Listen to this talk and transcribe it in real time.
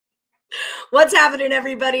What's happening,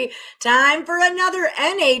 everybody? Time for another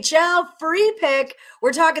NHL free pick.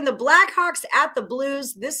 We're talking the Blackhawks at the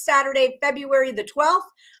Blues this Saturday, February the 12th.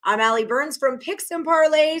 I'm Allie Burns from Picks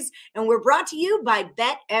Parlays, and we're brought to you by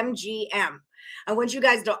BetMGM. I want you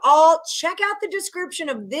guys to all check out the description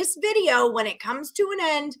of this video when it comes to an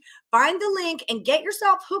end. Find the link and get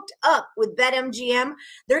yourself hooked up with BetMGM.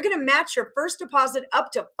 They're going to match your first deposit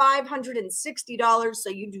up to $560, so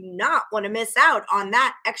you do not want to miss out on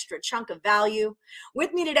that extra chunk of value.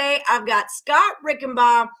 With me today, I've got Scott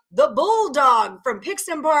Rickenbach, the Bulldog from Picks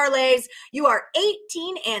and Parlays. You are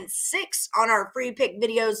 18-6 on our free pick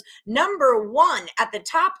videos, #1 at the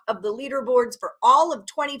top of the leaderboards for all of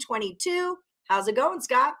 2022. How's it going,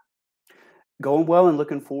 Scott? Going well and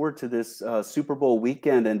looking forward to this Super Bowl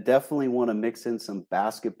weekend, and definitely want to mix in some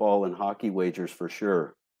basketball and hockey wagers for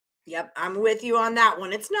sure. Yep, I'm with you on that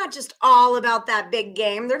one. It's not just all about that big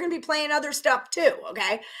game. They're going to be playing other stuff too,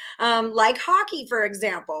 okay? Like hockey, for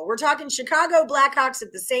example. We're talking Chicago Blackhawks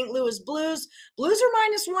at the St. Louis Blues. Blues are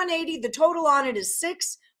 -180. The total on it is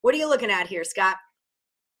 6. What are you looking at here, Scott?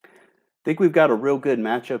 I think we've got a real good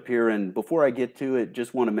matchup here, and before I get to it,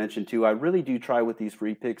 just want to mention too, I really do try with these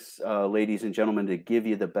free picks, ladies and gentlemen, to give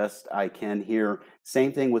you the best I can here.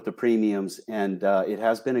 Same thing with the premiums, and it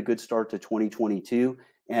has been a good start to 2022,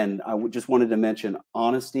 and just wanted to mention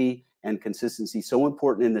honesty and consistency, so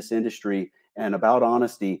important in this industry. And about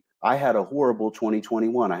honesty, I had a horrible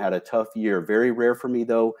 2021. I had a tough year. Very rare for me,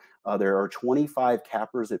 though. There are 25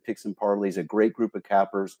 cappers at Picks and Parlays, a great group of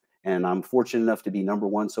cappers. And I'm fortunate enough to be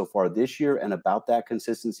 #1 so far this year. And about that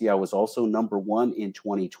consistency, I was also #1 in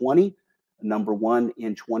 2020, #1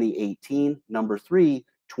 in 2018, #3,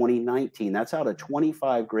 2019. That's out of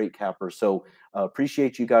 25 great cappers. So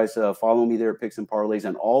appreciate you guys following me there at Picks and Parlays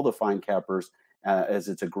and all the fine cappers, as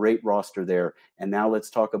it's a great roster there. And now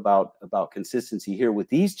let's talk about consistency here with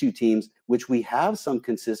these two teams, which we have some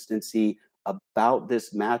consistency about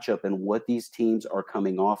this matchup and what these teams are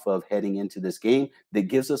coming off of heading into this game that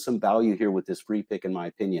gives us some value here with this free pick, in my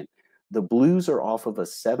opinion. The Blues are off of a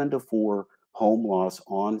 7-4 home loss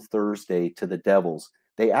on Thursday to the Devils.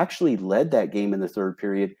 They actually led that game in the third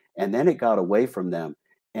period, and then it got away from them,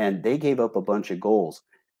 and they gave up a bunch of goals.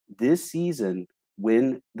 This season,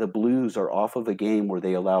 when the Blues are off of a game where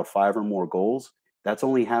they allowed 5 or more goals, that's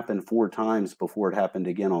only happened 4 times before it happened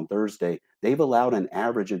again on Thursday. They've allowed an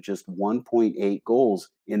average of just 1.8 goals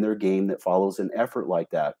in their game that follows an effort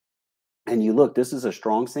like that. And you look, this is a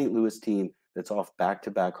strong St. Louis team that's off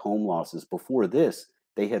back-to-back home losses. Before this,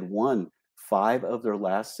 they had won 5 of their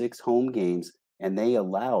last 6 home games, and they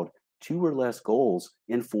allowed 2 or less goals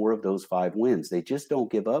in 4 of those 5 wins. They just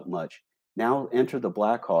don't give up much. Now enter the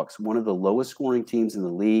Blackhawks, one of the lowest scoring teams in the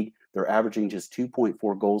league. They're averaging just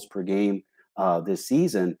 2.4 goals per game this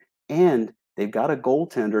season, and they've got a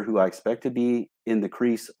goaltender who I expect to be in the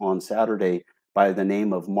crease on Saturday by the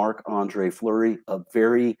name of Marc-Andre Fleury, a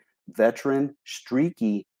very veteran,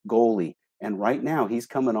 streaky goalie. And right now, he's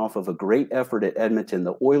coming off of a great effort at Edmonton.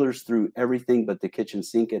 The Oilers threw everything but the kitchen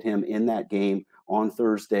sink at him in that game on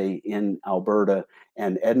Thursday in Alberta,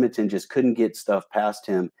 and Edmonton just couldn't get stuff past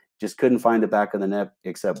him, just couldn't find the back of the net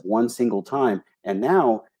except one single time. And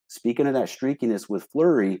now, speaking of that streakiness with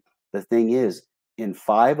Fleury, the thing is, in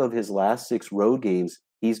 5 of his last 6 road games,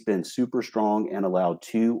 he's been super strong and allowed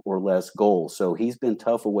 2 or less goals. So he's been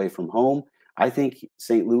tough away from home. I think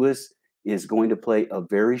St. Louis is going to play a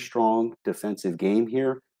very strong defensive game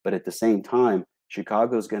here, but at the same time,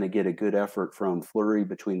 Chicago's going to get a good effort from Fleury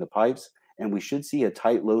between the pipes, and we should see a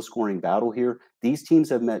tight, low-scoring battle here. These teams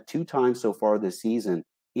have met 2 times so far this season.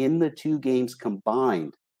 In the 2 games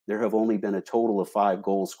combined, there have only been a total of 5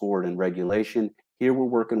 goals scored in regulation. Here we're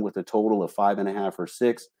working with a total of 5.5 or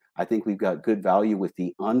 6. I think we've got good value with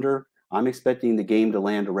the under. I'm expecting the game to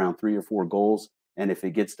land around 3 or 4 goals. And if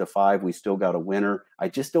it gets to 5, we still got a winner. I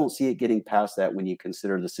just don't see it getting past that when you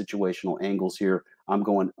consider the situational angles here. I'm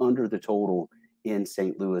going under the total in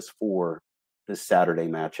St. Louis for the Saturday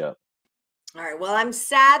matchup. All right, well, I'm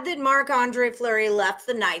sad that Marc-Andre Fleury left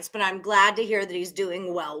the Knights, but I'm glad to hear that he's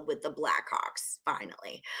doing well with the Blackhawks,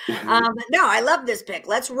 finally. No, I love this pick.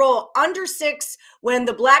 Let's roll under 6 when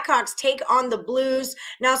the Blackhawks take on the Blues.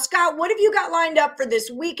 Now, Scott, what have you got lined up for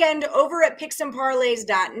this weekend over at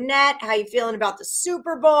picksandparlays.net? How you feeling about the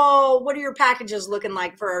Super Bowl? What are your packages looking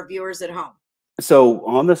like for our viewers at home? So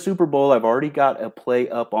on the Super Bowl, I've already got a play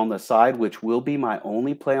up on the side, which will be my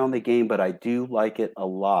only play on the game, but I do like it a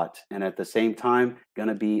lot. And at the same time, going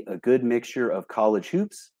to be a good mixture of college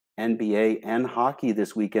hoops, NBA, and hockey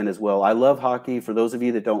this weekend as well. I love hockey. For those of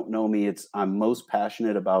you that don't know me, I'm most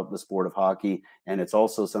passionate about the sport of hockey, and it's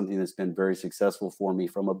also something that's been very successful for me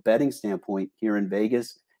from a betting standpoint here in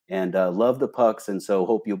Vegas. and love the pucks. And so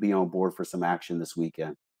hope you'll be on board for some action this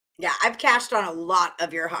weekend. Yeah, I've cashed on a lot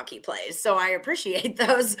of your hockey plays, so I appreciate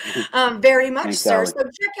those very much, Thanks, sir. Allie. So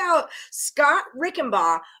check out Scott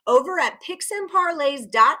Rickenbach over at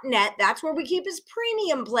picksandparlays.net. That's where we keep his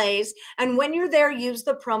premium plays. And when you're there, use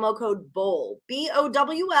the promo code BOWL,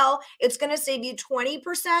 BOWL. It's going to save you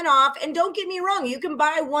 20% off. And don't get me wrong, you can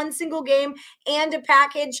buy one single game and a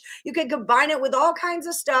package. You can combine it with all kinds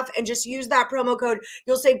of stuff and just use that promo code.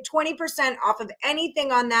 You'll save 20% off of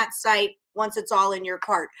anything on that site once it's all in your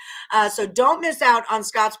cart. So don't miss out on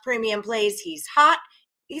Scott's premium plays. He's hot.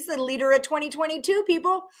 He's the leader of 2022,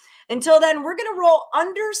 people. Until then, we're going to roll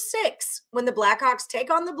under 6 when the Blackhawks take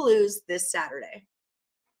on the Blues this Saturday.